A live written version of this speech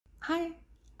Hi,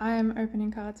 I'm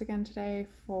opening cards again today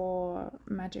for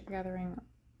Magic Gathering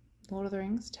Lord of the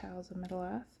Rings Tales of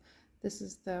Middle-earth. This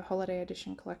is the Holiday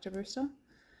Edition Collector Booster.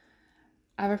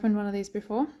 I've opened one of these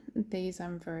before. These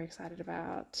I'm very excited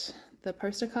about. The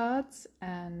poster cards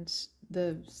and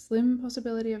the slim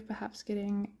possibility of perhaps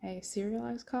getting a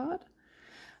serialized card.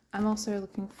 I'm also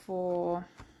looking for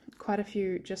quite a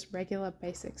few just regular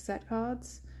basic set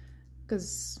cards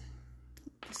because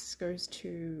this goes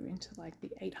into like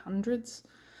the 800s,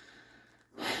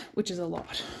 which is a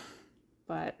lot,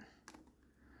 but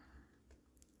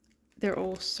they're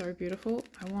all so beautiful.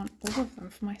 I want all of them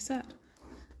for my set.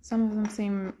 Some of them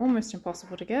seem almost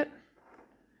impossible to get,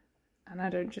 and I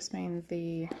don't just mean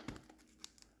the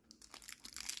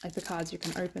cards you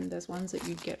can open. There's ones that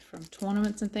you get from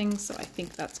tournaments and things, so I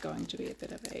think that's going to be a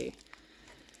bit of a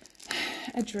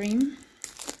dream,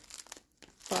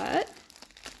 but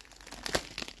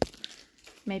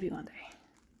maybe one day.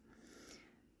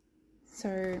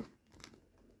 So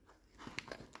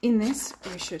in this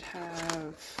we should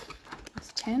have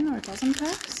 10 or a dozen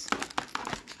packs.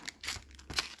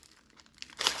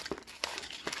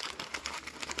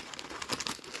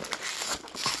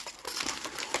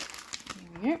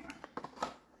 There we go.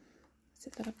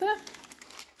 Set that up there.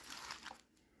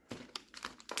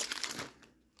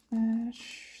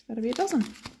 That'll be a dozen.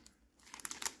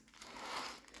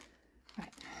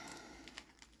 Right.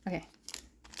 Okay.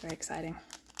 Very exciting.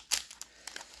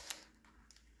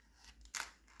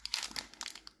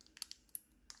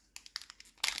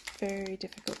 Very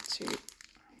difficult to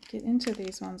get into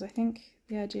these ones. I think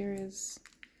the idea is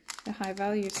they're high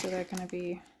value, so they're going to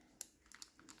be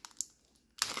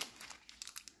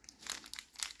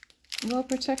well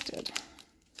protected.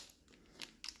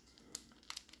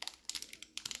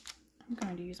 I'm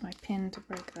going to use my pin to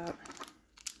break that.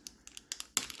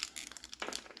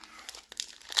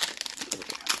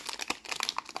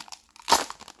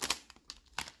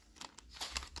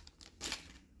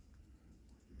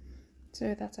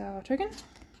 So that's our token.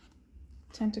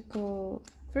 Tentacle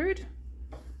food.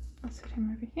 I'll set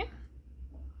him over here.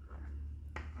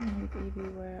 Move Evie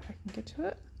where I can get to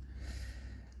it.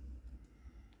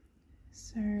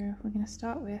 So we're going to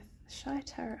start with Shy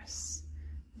Terrace.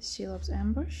 She Loves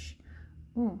Ambush.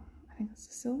 Oh, I think that's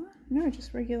a silver. No,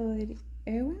 just regular Lady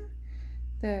Eowyn.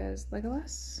 There's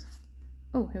Legolas.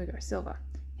 Oh, here we go, silver.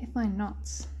 Hitline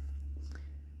Knots.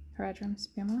 Haradrim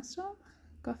Spearmaster.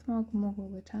 Gothmog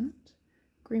Morgul Lieutenant.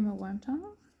 Grima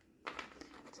Wormtongue.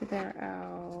 So there are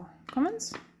our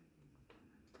commons.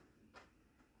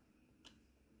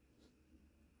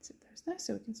 Set those there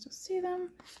so we can still see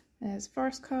them. There's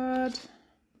Forest card.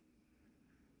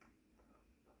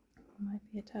 Might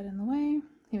be a tad in the way.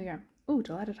 Here we go. Oh,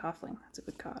 Delighted Halfling. That's a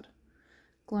good card.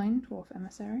 Glowing Dwarf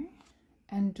Emissary.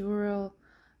 And Duril,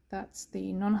 that's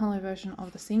the non-holo version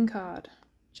of the scene card.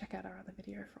 Check out our other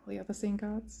video for all the other scene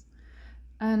cards.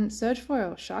 And Surge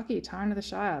Foil, Sharky, Tyrant of the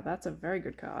Shire. That's a very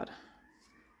good card.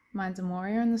 Minds and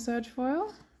Warrior in the Surge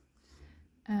Foil.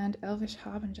 And Elvish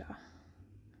Harbinger.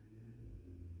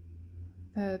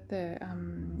 The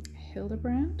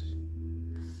Hildebrand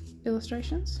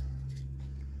illustrations.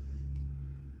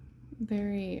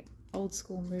 Very old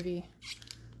school movie.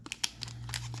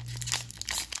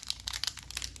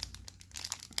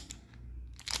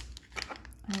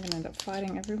 I'm going to end up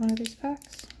fighting every one of these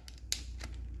packs.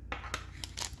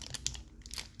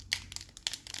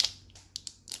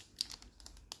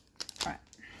 Alright.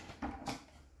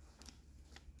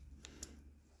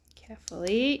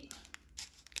 Carefully.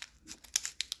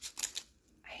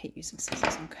 I hate using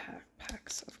scissors on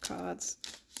packs of cards.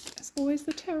 There's always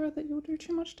the terror that you'll do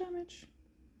too much damage.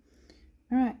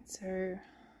 Alright, so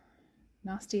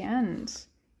Nasty End,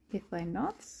 Hithlane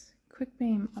Knots, Quick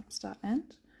Beam Upstart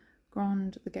End,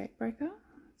 Grond the Gatebreaker,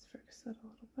 let's focus that a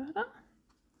little better,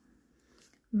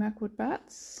 Mirkwood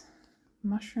Bats,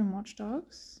 Mushroom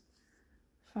Watchdogs,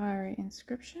 Fiery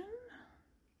Inscription,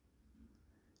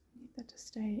 need that to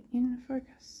stay in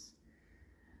focus.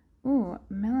 Ooh,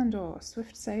 Melandor,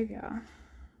 Swift Savior,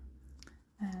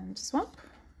 and Swamp.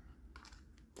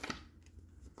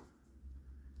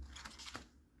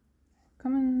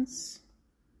 Commons.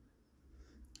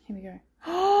 Here we go.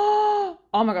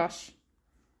 Oh my gosh.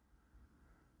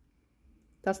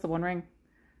 That's the One Ring.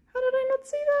 How did I not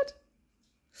see that?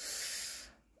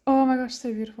 Oh my gosh,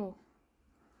 so beautiful.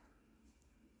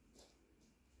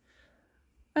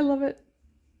 I love it.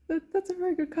 That's a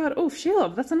very good card. Oh,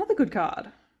 Shelob, that's another good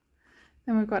card.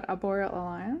 Then we've got Arboreal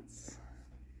Alliance,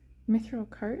 Mithril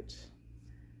Coat,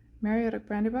 Mariotic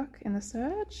Brandybuck in the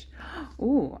Surge.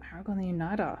 Ooh, Aragon the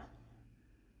Uniter.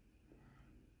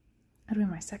 That'll be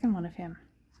my second one of him.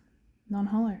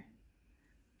 Non-holo.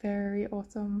 Very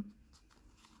awesome.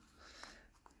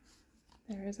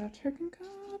 There is our token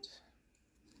card.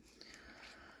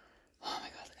 Oh my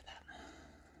god, look at that.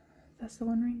 That's the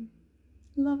One Ring.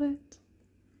 Love it.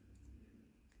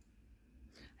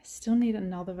 I still need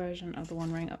another version of the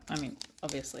One Ring. I mean,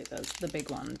 obviously there's the big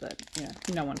one that, you know,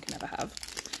 no one can ever have.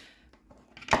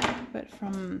 But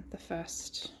from the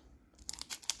first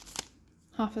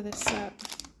half of this set,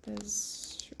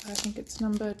 there's, I think it's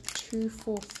number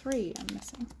 243 I'm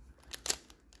missing.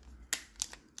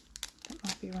 That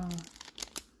might be wrong.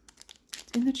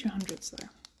 It's in the 200s though.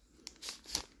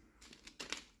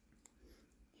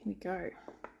 Here we go.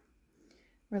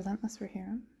 Relentless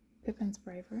Rohirrim, Pippin's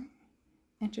Bravery,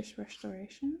 Entish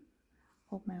Restoration,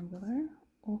 Old Man Willow,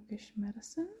 Orcish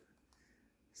Medicine,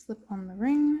 Slip on the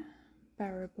Ring,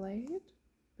 Barrow Blade,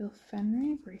 Bill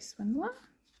Fenry, Bree Swindler,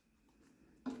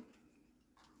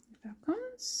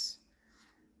 Falcons,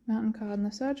 Mountain Card in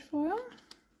the Surge Foil,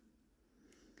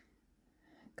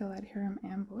 Galadhirim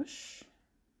Ambush,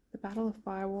 The Battle of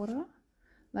Bywater,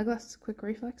 Legolas's Quick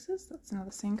Reflexes, that's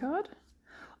another scene card.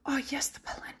 Oh yes, the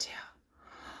Palantir!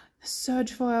 The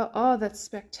Surge Foil, oh that's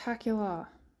spectacular!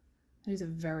 That is a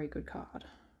very good card.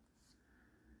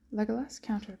 Legolas,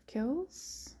 Counter of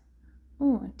Kills.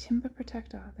 Oh, and Timber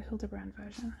Protector, the Hildebrand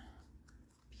version.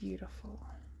 Beautiful.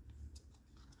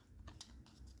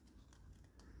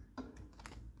 The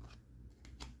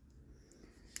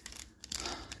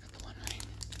One Ring.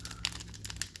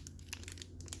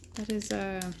 That is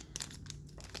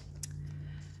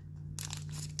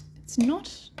it's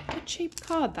not a cheap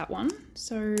card, that one.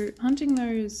 So hunting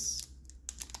those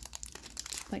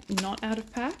like not out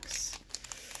of packs,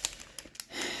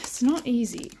 it's not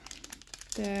easy.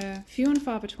 They're few and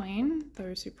far between.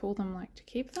 Those who pull them like to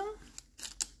keep them.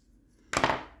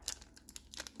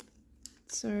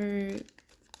 So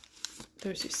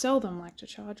those who sell them like to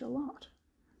charge a lot.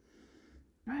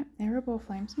 Right, Erebor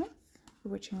Flamesmith,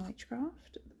 Bewitching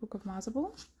Leechcraft, the Book of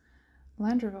Marzabal,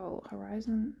 Landreval,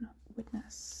 Horizon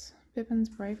Witness, Pippin's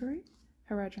Bravery,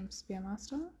 Haradrim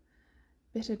Spearmaster,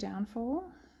 Bitter Downfall,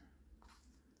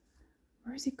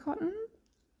 Rosy Cotton,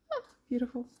 oh,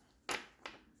 beautiful.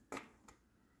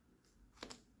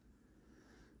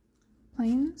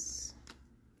 Plains,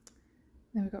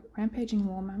 then we've got Rampaging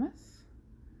War Mammoth,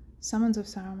 Summons of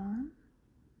Saruman,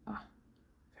 oh,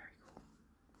 very cool.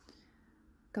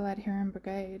 Galadhirim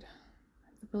Brigade,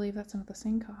 I believe that's another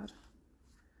scene card.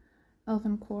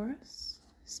 Elven Chorus,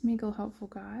 Smeagol Helpful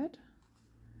Guide,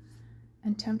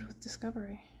 and Tempt with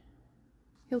Discovery.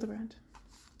 Hildebrand.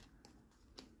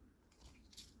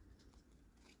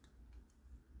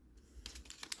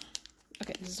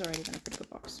 Okay, this has already been a pretty good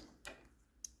box.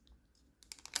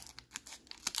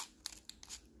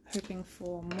 Hoping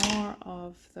for more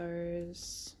of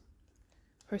those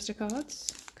poster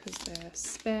cards because they're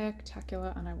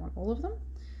spectacular and I want all of them.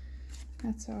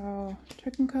 That's our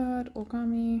token card,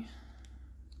 Origami,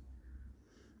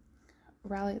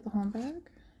 Rally at the Hornberg,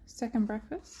 Second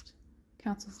Breakfast,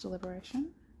 Council's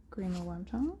Deliberation, Greenwell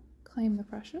Wormtongue, Claim the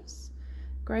Precious,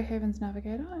 Greyhaven's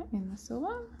Navigator in the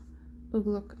silver,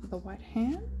 Ugluk the White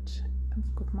Hand,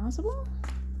 Book of Marzabal.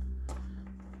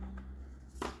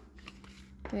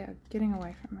 They are getting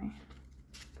away from me.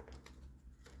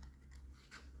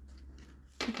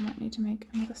 I think I might need to make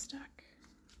another stack.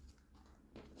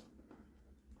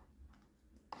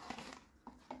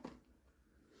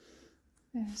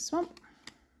 There's Swamp.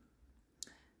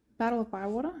 Battle of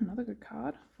Bywater, another good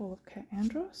card. Fall of Caer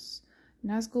Andros.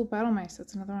 Nazgul Battle Mace,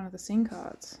 that's another one of the scene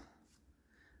cards.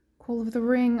 Call of the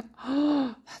Ring,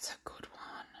 oh, that's a good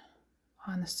one.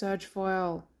 Oh, and the Surge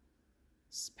Foil,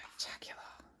 spectacular.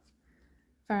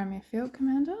 Faramir Field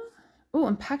Commander. Oh,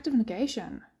 and Pact of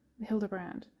Negation, the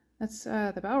Hildebrand. That's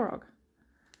the Balrog.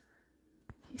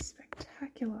 He's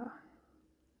spectacular.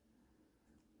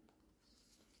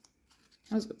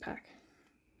 That was a good pack.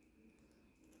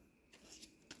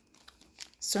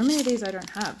 So many of these I don't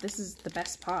have. This is the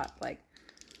best part. Like,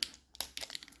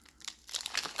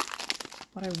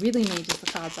 what I really need is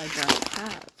the cards I don't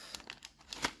have.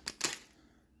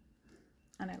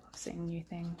 And I love seeing new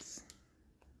things.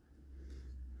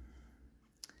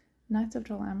 Knights of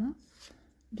Dol Amroth,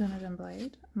 Dunedain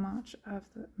Blade, March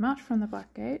from the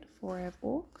Black Gate, Foray of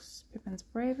Orcs, Pippin's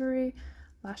Bravery,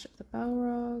 Lash of the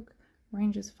Balrog,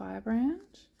 Ranger's Firebrand,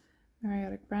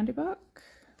 Mariotic Brandybuck,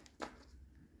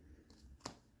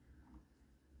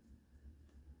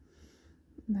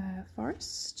 the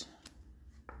Forest,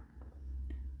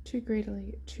 Too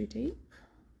Greedily, Too Deep,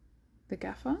 the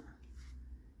Gaffer,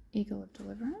 Eagle of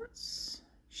Deliverance,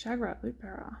 Shagrat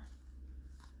Lootbearer,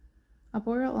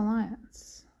 Arboreal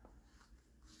Alliance,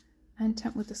 and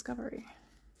Tempt with Discovery.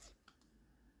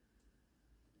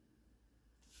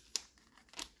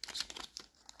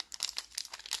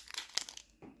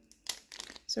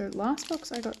 So last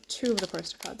box I got 2 of the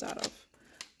poster cards out of.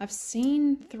 I've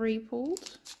seen 3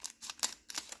 pulled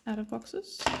out of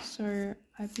boxes, so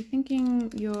I'd be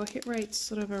thinking your hit rate's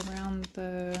sort of around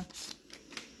the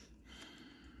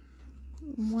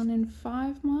 1 in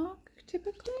 5 mark,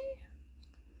 typically.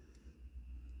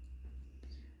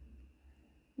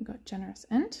 We've got Generous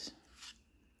Ent,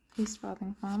 East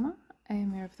Farthing Farmer,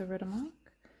 Aemir of the Riddermark,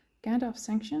 Gandalf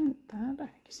Sanction, that I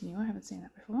think is new, I haven't seen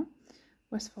that before,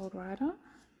 Westfold Rider,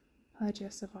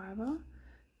 Pelagia Survivor,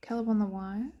 Celeborn the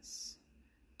Wise,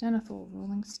 Denethor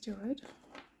Ruling Steward,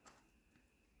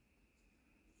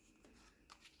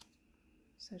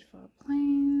 Sedgefield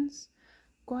Plains,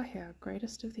 Gwaihir,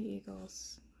 Greatest of the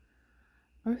Eagles,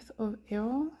 Oath of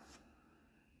Eorl,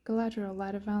 Galadriel,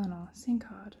 Light of Valinor, Scene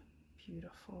card,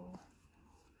 beautiful.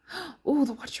 Oh,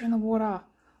 the Watcher in the Water.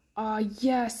 Ah,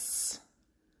 yes.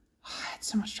 Oh, I had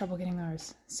so much trouble getting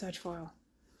those. Surge foil.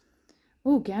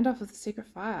 Oh, Gandalf of the Secret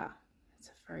Fire. It's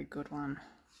a very good one.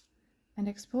 And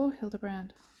Explore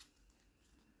Hildebrand.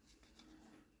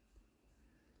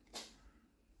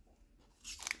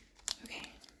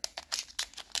 Okay.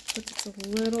 Puts us a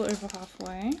little over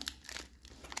halfway.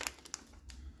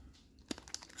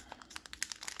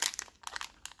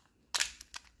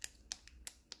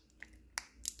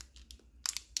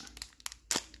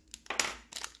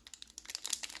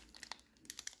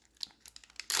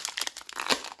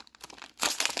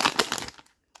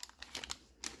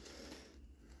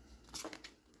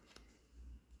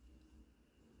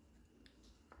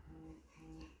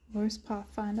 Rose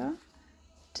Pathfinder,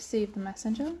 Deceive the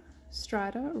Messenger,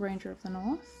 Strider, Ranger of the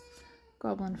North,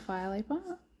 Goblin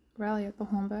Fireleaper, Rally at the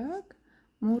Hornburg,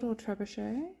 Mordor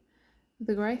Trebuchet,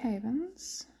 The Grey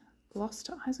Havens, Lost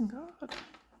to Isengard.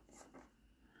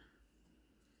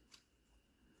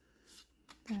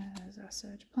 There's our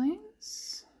Surge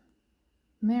Plains,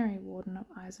 Mary, Warden of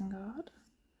Isengard,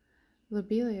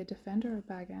 Lobelia, Defender of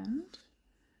Bag End,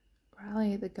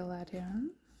 Rally the Galadriel.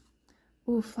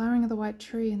 Ooh, Flowering of the White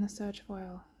Tree in the Surge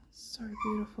foil. So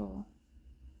beautiful.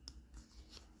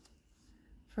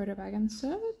 Frodo Baggins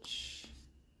Surge.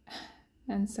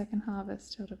 And Second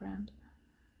Harvest, Hildebrand.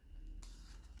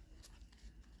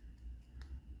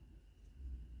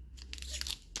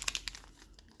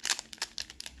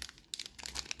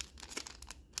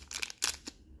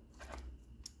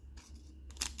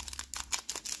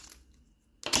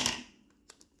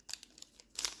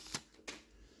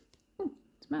 Ooh,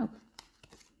 smell.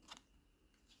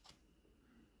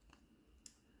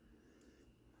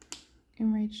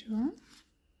 Enraged Huron,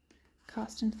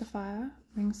 Cast into the Fire,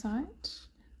 Ringsight,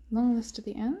 Long List of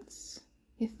the Ents,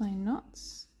 Hithlane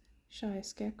Knots, Shy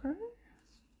Scarecrow,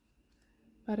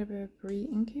 Butterbur Bree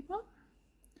Innkeeper,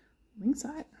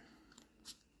 Ringsight.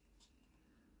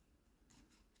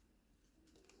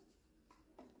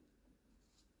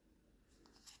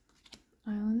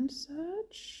 Island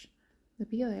Surge,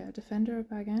 Lobelia, Defender of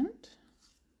Bag End,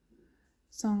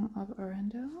 Song of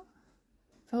Orendel,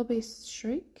 Fellbeast's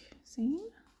Shriek, Scene,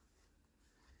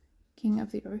 King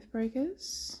of the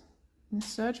Oathbreakers, in the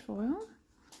Surge foil,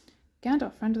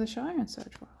 Gandalf, Friend of the Shire, and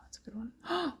Surge foil, that's a good one.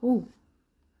 Ooh,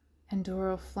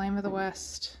 Enduro, Flame of the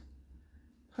West,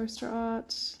 poster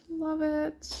art, love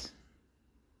it.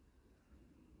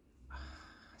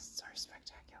 So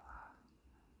spectacular.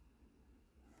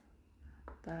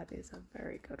 That is a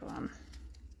very good one.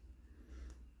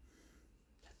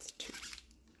 That's 2.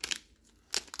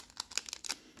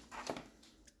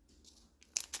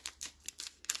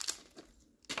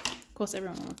 Of course,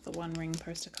 everyone wants the One Ring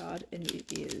poster card, and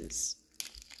it is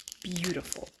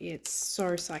beautiful. It's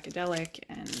so psychedelic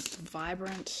and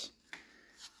vibrant.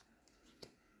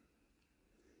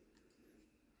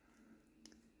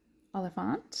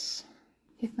 Oliphant,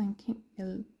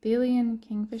 Ithilien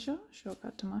Kingfisher,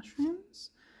 Shortcut to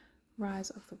Mushrooms, Rise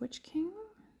of the Witch King.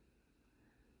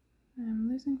 I'm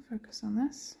losing focus on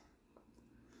this.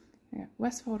 Yeah,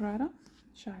 Westfold Rider,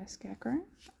 Shy Scarecrow,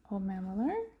 Old Man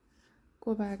Willow,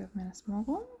 Gorbag of Minas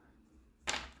Morgul,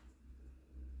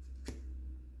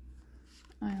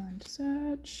 Island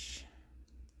Surge,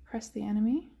 Press the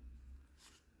Enemy,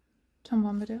 Tom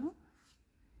Bombadil,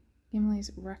 Gimli's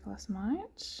Reckless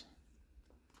Might,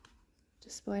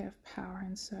 Display of Power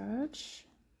and Surge.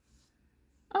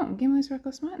 Oh, Gimli's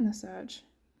Reckless Might in the Surge.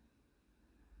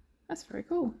 That's very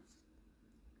cool.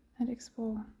 And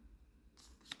Explore.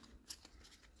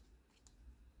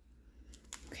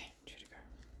 Okay, 2 to go.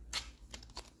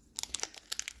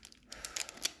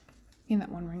 I think that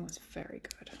One Ring was very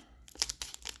good.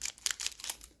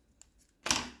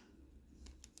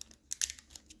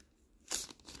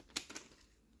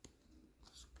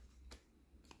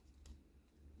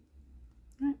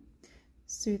 Right.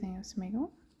 Soothing of Smeagol,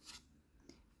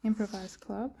 Improvised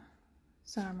Club,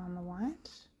 Saruman the White,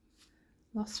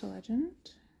 Lost a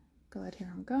Legend,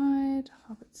 Galadhiram Guide,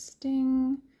 Hobbit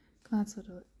Sting,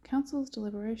 Council's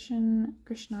Deliberation,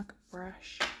 Krishnak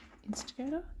Brash,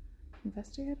 Investigator.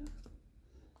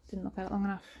 Didn't look at it long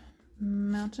enough.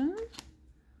 Mountain.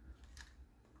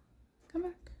 Come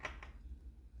back.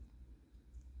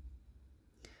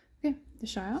 Okay, the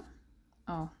Shire.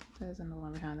 Oh, there's another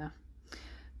one behind there.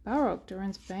 Balrog,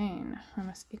 Durin's Bane,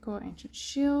 Remus Ikor, Ancient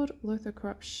Shield, Lothar,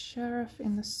 Corrupt Sheriff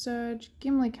in the Surge,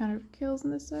 Gimli, Counter Kills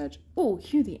in the Surge. Oh,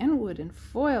 Hugh the Entwood in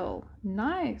foil.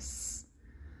 Nice.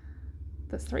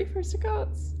 There's 3 first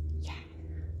cards. Yeah.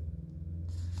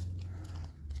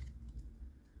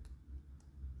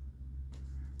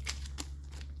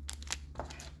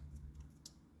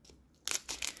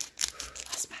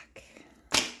 Last pack.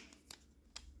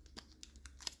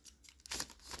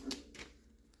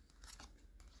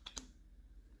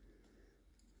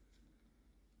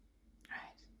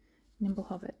 Nimble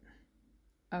Hobbit.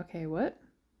 Okay, what?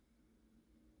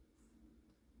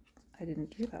 I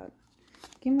didn't do that.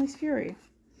 Gimli's Fury.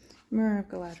 Mirror of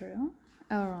Galadriel.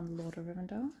 Elrond, Lord of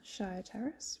Rivendell. Shire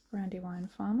Terrace. Brandywine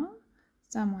Farmer.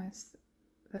 Samwise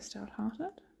the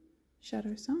Stout-Hearted.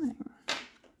 Shadow Summoning.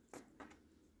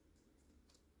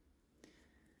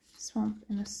 Swamp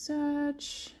in the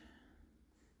Surge.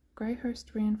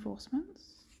 Greyhost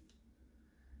Reinforcements.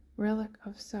 Relic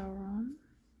of Sauron.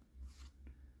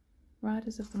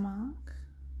 Riders of the Mark,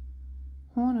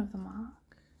 Horn of the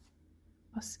Mark,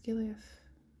 Osgiliath,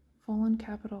 Fallen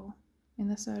Capital in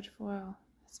the Surge foil.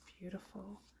 That's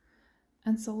beautiful.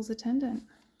 And Soul's Attendant.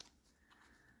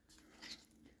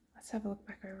 Let's have a look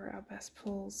back over our best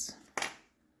pulls.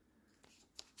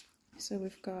 So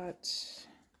we've got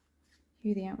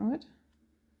Hugh the Entwood.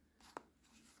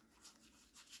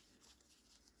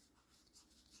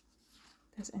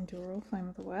 There's Enduro, Flame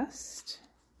of the West.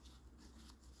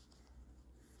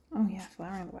 Oh yeah,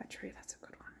 Flowering the White Tree, that's a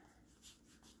good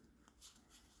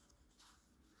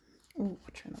one. Ooh,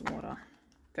 Watcher in the Water.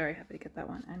 Very happy to get that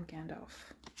one. And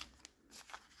Gandalf.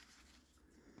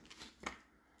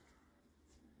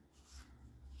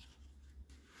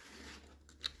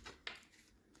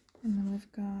 And then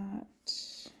we've got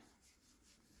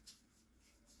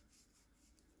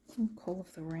Call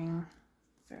of the Ring.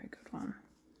 Very good one.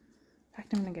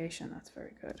 Pact of Negation, that's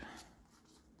very good.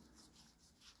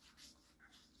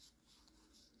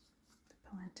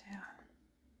 Palantir.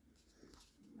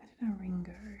 Where did our ring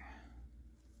go?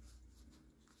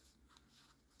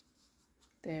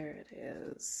 There it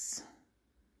is.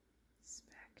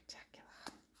 Spectacular.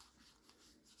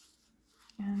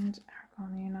 And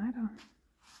Aragorn the Uniter.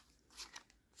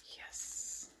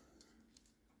 Yes.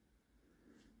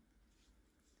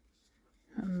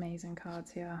 Amazing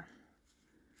cards here.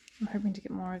 I'm hoping to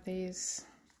get more of these.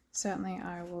 Certainly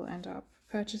I will end up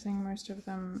purchasing most of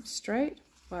them straight,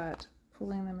 but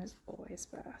pulling them is always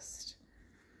best.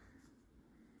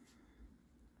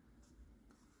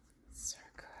 So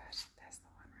good. There's the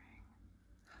One Ring.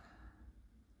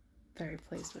 Very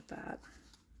pleased with that.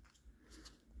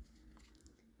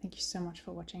 Thank you so much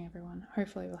for watching, everyone.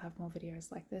 Hopefully we'll have more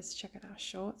videos like this. Check out our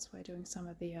shorts. We're doing some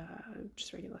of the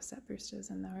just regular set boosters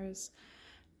in those.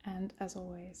 And as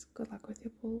always, good luck with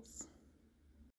your pulls.